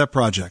 Good luck with that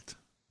project.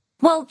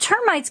 Well,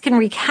 termites can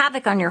wreak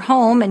havoc on your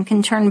home and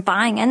can turn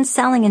buying and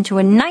selling into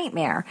a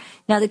nightmare.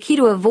 Now, the key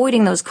to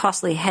avoiding those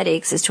costly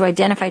headaches is to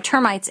identify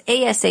termites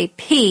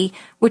ASAP,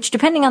 which,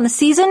 depending on the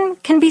season,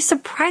 can be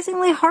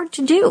surprisingly hard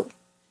to do.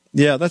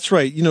 Yeah, that's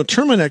right. You know,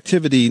 termite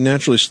activity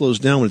naturally slows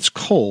down when it's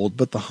cold,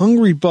 but the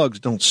hungry bugs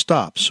don't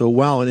stop. So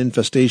while an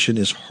infestation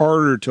is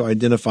harder to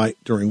identify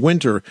during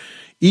winter,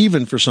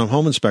 even for some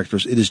home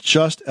inspectors, it is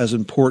just as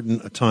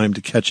important a time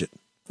to catch it.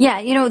 Yeah,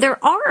 you know,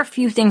 there are a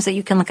few things that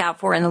you can look out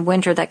for in the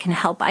winter that can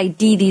help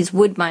ID these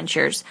wood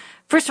munchers.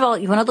 First of all,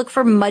 you want to look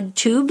for mud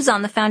tubes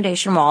on the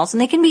foundation walls, and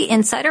they can be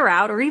inside or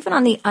out or even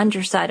on the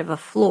underside of a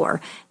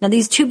floor. Now,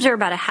 these tubes are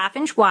about a ½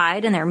 inch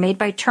wide, and they're made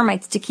by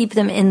termites to keep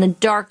them in the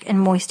dark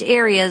and moist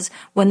areas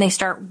when they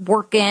start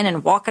working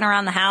and walking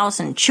around the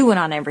house and chewing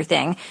on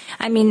everything.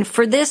 I mean,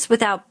 for this,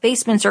 without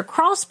basements or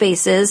crawl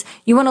spaces,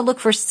 you want to look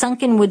for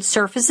sunken wood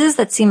surfaces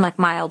that seem like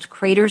mild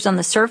craters on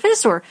the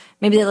surface, or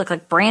maybe they look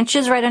like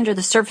branches right under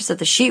the surface of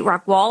the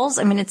sheetrock walls.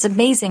 I mean, it's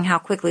amazing how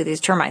quickly these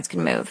termites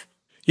can move.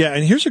 Yeah,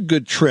 and here's a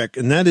good trick,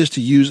 and that is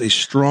to use a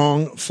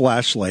strong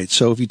flashlight.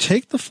 So if you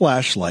take the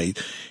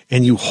flashlight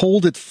and you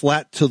hold it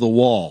flat to the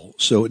wall,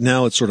 so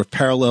now it's sort of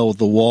parallel with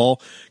the wall,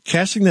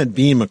 casting that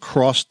beam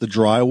across the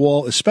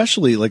drywall,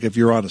 especially like if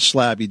you're on a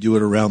slab, you do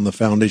it around the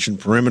foundation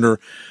perimeter,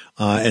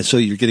 and so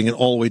you're getting it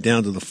all the way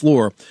down to the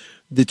floor.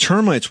 The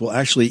termites will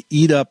actually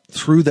eat up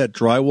through that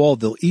drywall.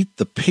 They'll eat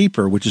the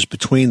paper, which is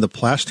between the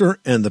plaster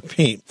and the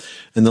paint.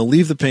 And they'll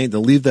leave the paint,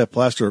 they'll leave that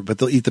plaster, but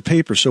they'll eat the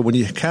paper. So when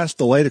you cast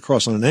the light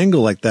across on an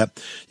angle like that,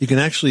 you can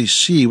actually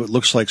see what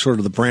looks like sort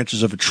of the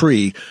branches of a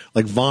tree,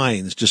 like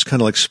vines, just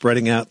kind of like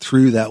spreading out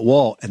through that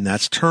wall. And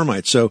that's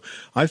termites. So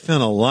I've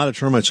found a lot of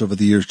termites over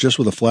the years just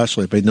with a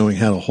flashlight by knowing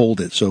how to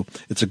hold it. So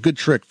it's a good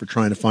trick for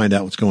trying to find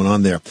out what's going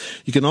on there.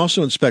 You can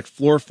also inspect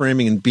floor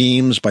framing and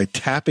beams by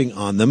tapping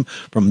on them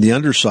from the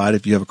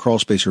underside. If you have a crawl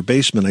space or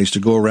basement, I used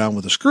to go around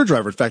with a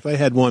screwdriver. In fact, I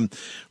had one,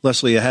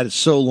 Leslie, I had it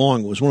so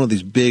long. It was one of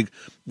these big,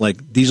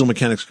 like diesel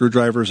mechanic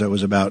screwdrivers that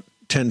was about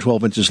 10,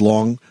 12 inches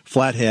long,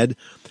 flathead.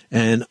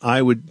 And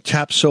I would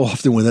tap so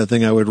often with that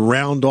thing, I would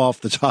round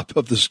off the top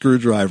of the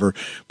screwdriver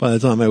by the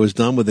time I was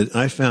done with it.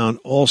 I found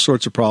all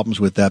sorts of problems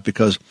with that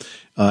because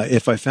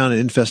if I found an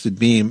infested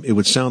beam, it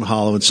would sound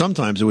hollow, and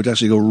sometimes it would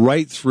actually go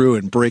right through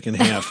and break in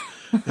half.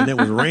 And it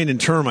would rain in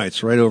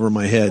termites right over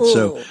my head. Ooh.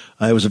 So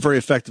it was a very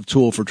effective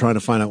tool for trying to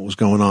find out what was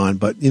going on.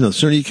 But, the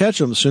sooner you catch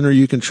them, the sooner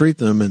you can treat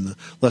them and the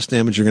less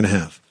damage you're going to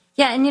have.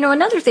 Yeah, and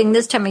another thing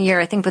this time of year,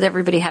 I think with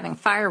everybody having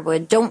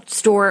firewood, don't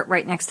store it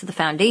right next to the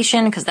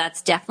foundation because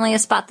that's definitely a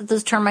spot that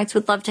those termites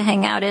would love to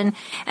hang out in.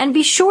 And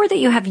be sure that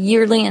you have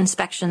yearly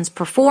inspections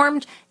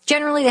performed.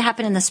 Generally, they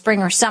happen in the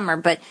spring or summer,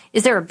 but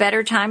is there a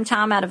better time,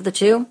 Tom, out of the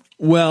two?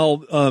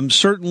 Well,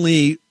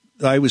 certainly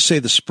I would say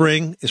the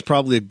spring is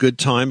probably a good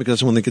time because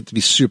that's when they get to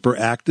be super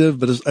active.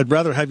 But I'd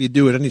rather have you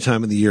do it any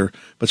time of the year.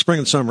 But spring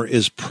and summer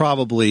is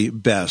probably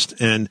best.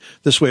 And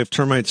this way, if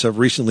termites have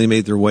recently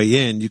made their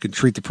way in, you can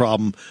treat the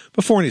problem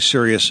before any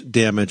serious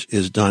damage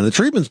is done. The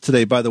treatments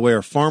today, by the way,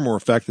 are far more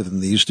effective than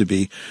they used to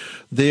be.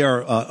 They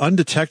are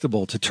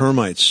undetectable to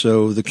termites.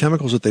 So the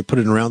chemicals that they put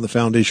in around the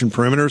foundation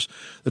perimeters,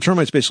 the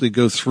termites basically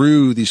go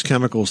through these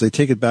chemicals. They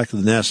take it back to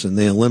the nest and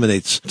they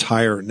eliminate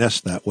entire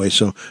nest that way.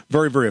 So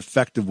very, very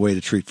effective way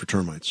to treat for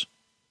termites.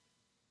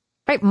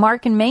 Right,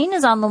 Mark in Maine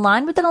is on the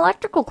line with an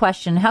electrical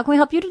question. How can we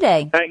help you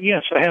today?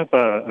 Yes, I have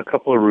a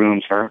couple of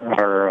rooms.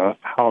 Our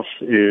house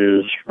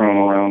is from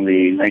around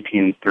the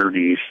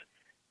 1930s,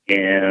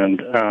 and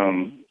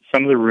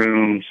some of the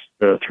rooms,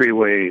 the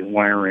three-way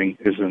wiring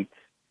isn't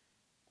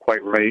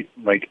quite right.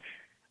 Like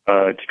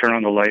to turn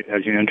on the light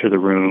as you enter the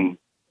room,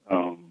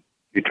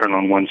 you turn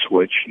on one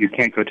switch. You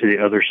can't go to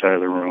the other side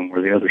of the room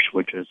where the other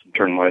switch is and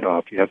turn the light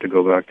off. You have to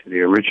go back to the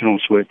original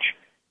switch,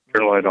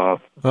 turn the light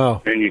off,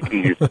 then you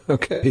can use it.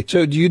 Okay.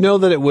 So do you know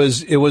that it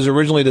was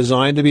originally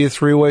designed to be a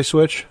three-way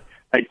switch?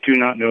 I do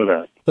not know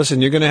that.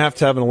 Listen, you're going to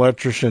have an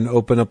electrician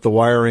open up the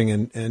wiring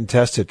and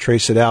test it,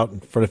 trace it out,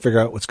 and try to figure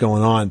out what's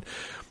going on.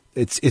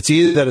 It's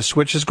either that a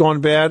switch has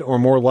gone bad or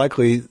more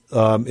likely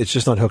it's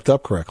just not hooked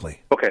up correctly.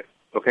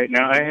 Okay.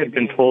 Now, I had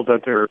been told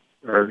that there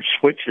are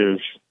switches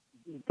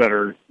that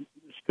are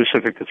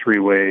specific to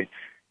three-way,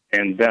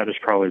 and that is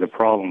probably the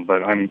problem, but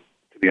to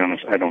be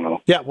honest, I don't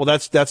know. Yeah, well,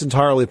 that's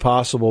entirely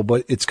possible,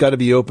 but it's got to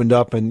be opened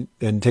up and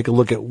take a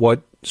look at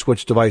what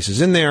switch device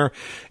is in there,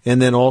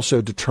 and then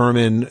also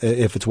determine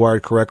if it's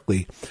wired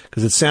correctly,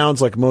 because it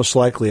sounds like most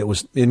likely it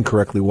was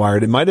incorrectly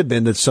wired. It might have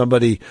been that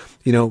somebody,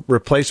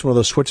 replaced one of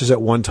those switches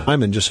at one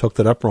time and just hooked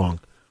it up wrong.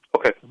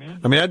 Okay.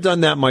 I mean, I've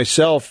done that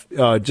myself,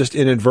 just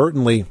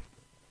inadvertently.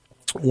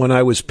 When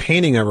I was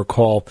painting, I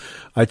recall,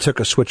 I took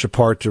a switch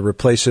apart to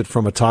replace it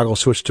from a toggle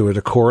switch to a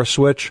Decora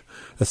switch.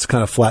 That's the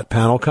kind of flat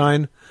panel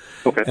kind.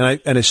 Okay.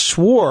 And I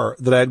swore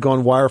that I had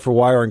gone wire for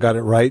wire and got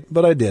it right,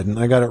 but I didn't.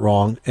 I got it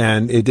wrong,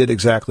 and it did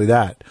exactly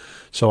that.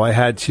 So I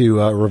had to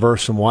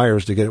reverse some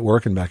wires to get it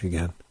working back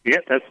again. Yeah,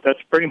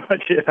 that's pretty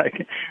much it.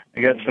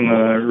 I got some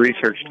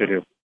research to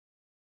do.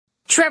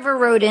 Trevor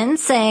wrote in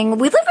saying,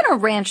 we live in a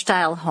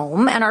ranch-style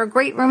home, and our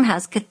great room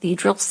has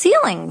cathedral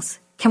ceilings.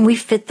 Can we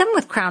fit them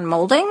with crown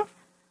molding?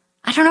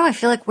 I don't know. I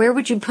feel like where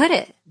would you put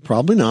it?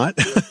 Probably not.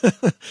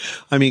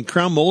 I mean,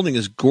 crown molding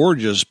is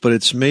gorgeous, but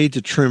it's made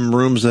to trim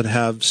rooms that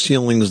have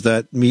ceilings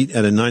that meet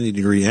at a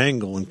 90-degree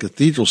angle, and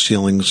cathedral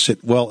ceilings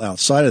sit well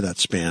outside of that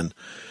span.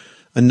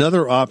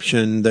 Another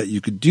option that you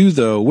could do,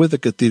 though, with a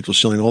cathedral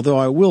ceiling, although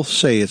I will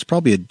say it's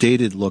probably a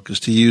dated look, is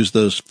to use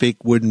those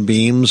fake wooden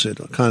beams. It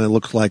kind of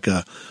looks like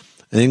an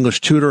English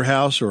Tudor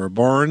house or a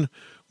barn.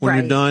 When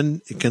you're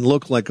done, it can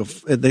look like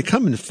they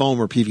come in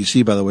foam or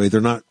PVC, by the way. They're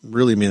not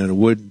really made out of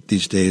wood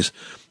these days.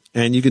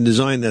 And you can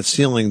design that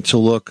ceiling to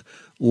look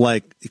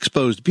like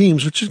exposed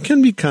beams, which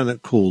can be kind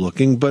of cool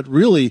looking. But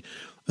really,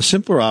 a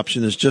simpler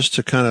option is just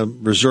to kind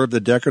of reserve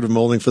the decorative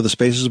molding for the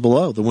spaces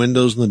below, the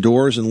windows and the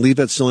doors, and leave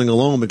that ceiling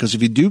alone. Because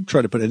if you do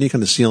try to put any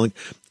kind of ceiling,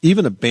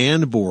 even a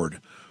band board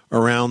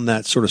around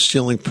that sort of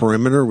ceiling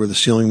perimeter where the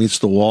ceiling meets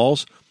the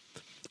walls,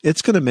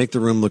 it's going to make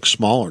the room look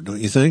smaller, don't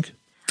you think?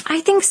 I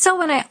think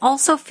so, and I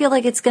also feel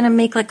like it's going to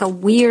make like a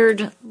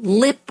weird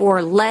lip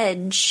or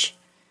ledge.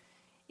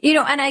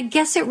 And I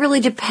guess it really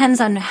depends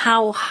on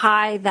how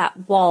high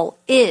that wall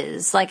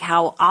is, like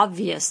how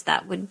obvious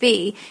that would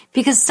be.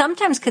 Because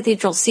sometimes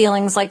cathedral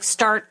ceilings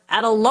start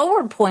at a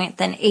lower point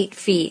than 8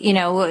 feet,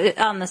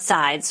 on the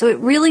side. So it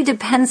really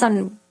depends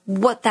on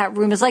what that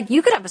room is like.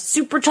 You could have a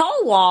super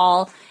tall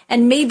wall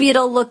and maybe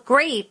it'll look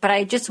great, but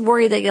I just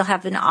worry that you'll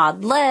have an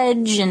odd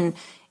ledge and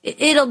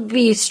it'll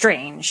be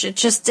strange. It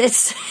just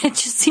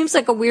seems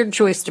like a weird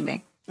choice to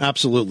me.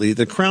 Absolutely.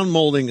 The crown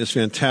molding is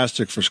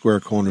fantastic for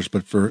square corners,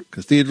 but for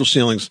cathedral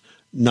ceilings,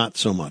 not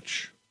so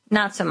much.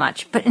 Not so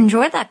much, but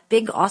enjoy that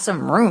big,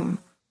 awesome room.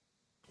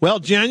 Well,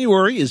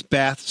 January is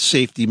Bath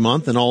Safety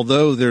Month, and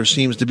although there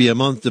seems to be a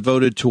month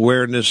devoted to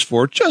awareness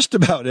for just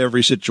about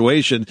every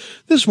situation,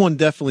 this one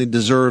definitely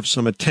deserves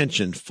some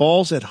attention.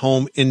 Falls at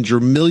home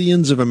injure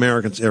millions of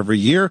Americans every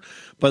year,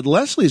 but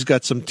Leslie's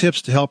got some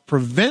tips to help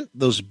prevent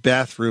those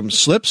bathroom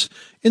slips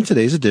in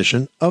today's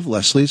edition of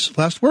Leslie's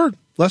Last Word.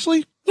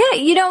 Leslie?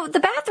 Yeah, the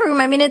bathroom,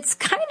 it's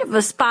kind of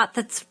a spot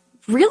that's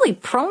really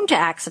prone to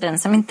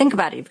accidents. I mean, think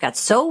about it. You've got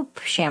soap,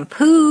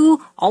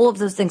 shampoo, all of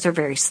those things are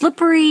very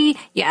slippery.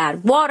 You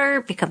add water,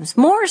 it becomes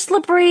more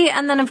slippery,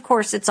 and then, of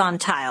course, it's on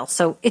tile.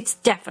 So it's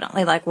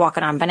definitely like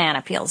walking on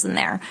banana peels in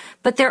there.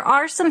 But there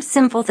are some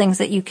simple things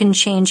that you can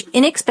change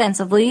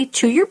inexpensively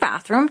to your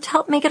bathroom to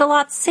help make it a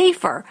lot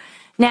safer.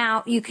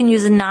 Now, you can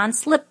use a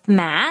non-slip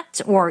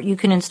mat, or you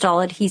can install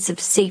adhesive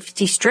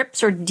safety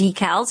strips or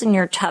decals in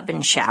your tub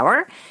and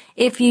shower.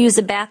 If you use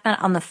a bath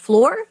mat on the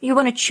floor, you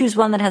want to choose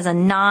one that has a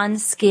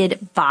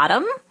non-skid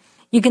bottom.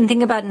 You can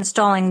think about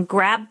installing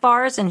grab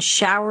bars and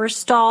shower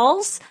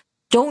stalls.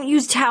 Don't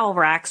use towel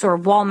racks or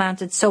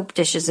wall-mounted soap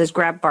dishes as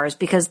grab bars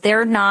because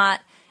they're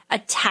not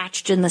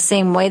attached in the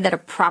same way that a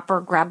proper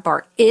grab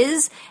bar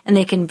is, and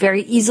they can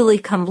very easily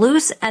come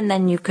loose, and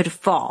then you could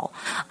fall.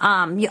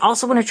 You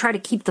also want to try to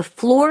keep the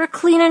floor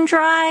clean and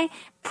dry.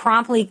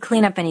 Promptly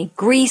clean up any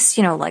grease,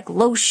 like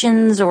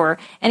lotions or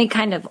any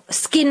kind of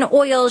skin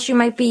oils you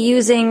might be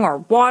using, or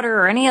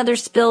water or any other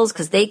spills,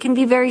 because they can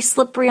be very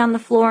slippery on the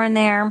floor in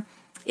there.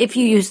 If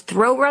you use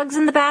throw rugs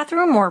in the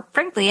bathroom, or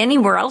frankly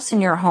anywhere else in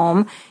your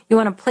home, you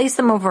want to place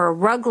them over a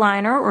rug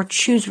liner or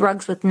choose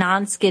rugs with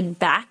non-skid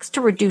backs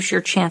to reduce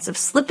your chance of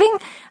slipping.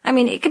 I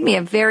mean, it can be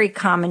a very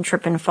common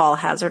trip and fall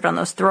hazard on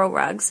those throw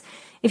rugs.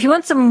 If you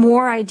want some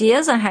more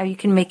ideas on how you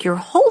can make your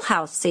whole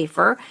house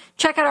safer,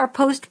 check out our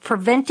post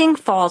Preventing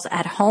Falls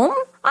at Home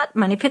at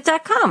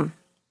MoneyPit.com.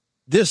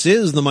 This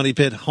is the Money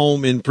Pit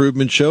Home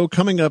Improvement Show.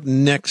 Coming up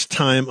next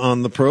time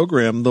on the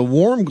program, the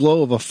warm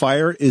glow of a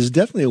fire is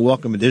definitely a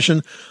welcome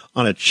addition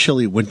on a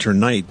chilly winter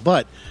night.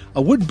 But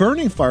a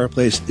wood-burning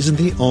fireplace isn't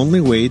the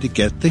only way to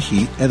get the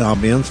heat and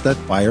ambience that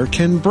fire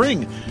can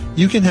bring.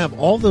 You can have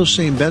all those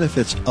same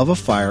benefits of a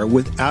fire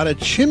without a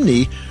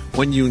chimney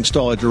when you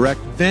install a direct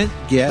vent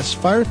gas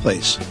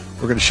fireplace.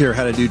 We're going to share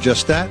how to do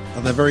just that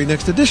on the very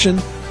next edition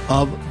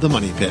of The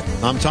Money Pit.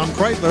 I'm Tom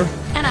Kreitler.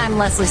 And I'm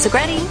Leslie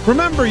Segretti.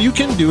 Remember, you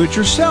can do it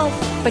yourself,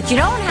 but you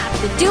don't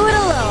have to do it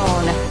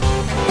alone.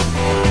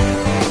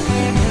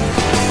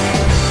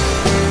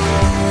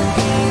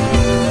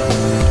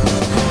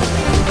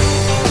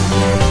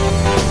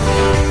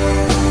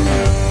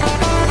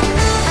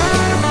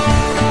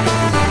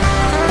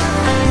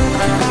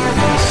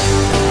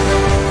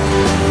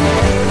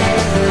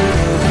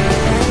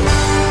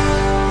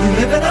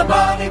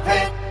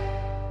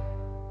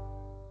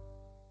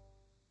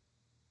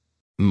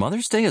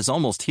 Mother's Day is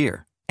almost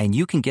here, and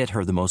you can get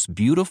her the most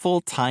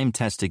beautiful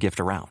time-tested gift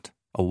around.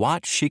 A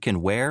watch she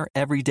can wear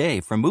every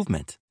day from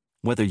Movement.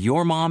 Whether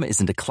your mom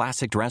is into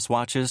classic dress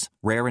watches,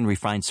 rare and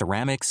refined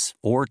ceramics,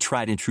 or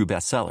tried-and-true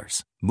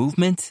bestsellers,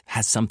 Movement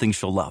has something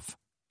she'll love.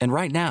 And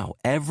right now,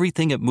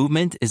 everything at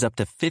Movement is up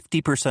to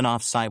 50%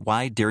 off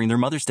site-wide during their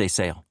Mother's Day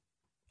sale.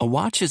 A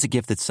watch is a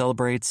gift that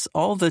celebrates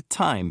all the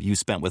time you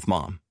spent with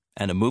Mom.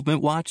 And a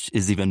Movement watch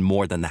is even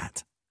more than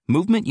that.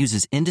 Movement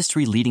uses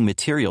industry-leading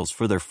materials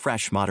for their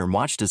fresh modern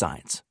watch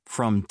designs,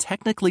 from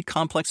technically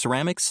complex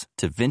ceramics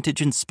to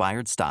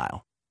vintage-inspired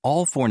style,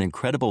 all for an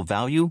incredible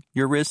value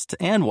your wrist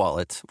and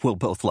wallet will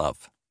both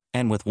love.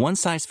 And with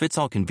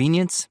one-size-fits-all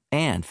convenience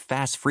and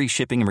fast free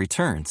shipping and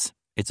returns,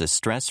 it's a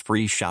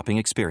stress-free shopping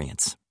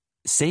experience.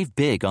 Save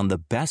big on the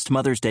best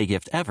Mother's Day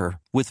gift ever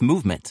with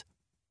Movement.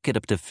 Get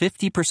up to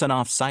 50%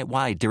 off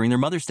site-wide during their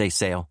Mother's Day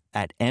sale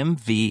at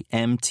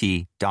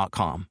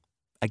MVMT.com.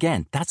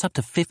 Again, that's up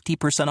to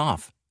 50%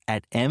 off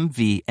at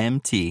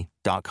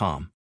MVMT.com.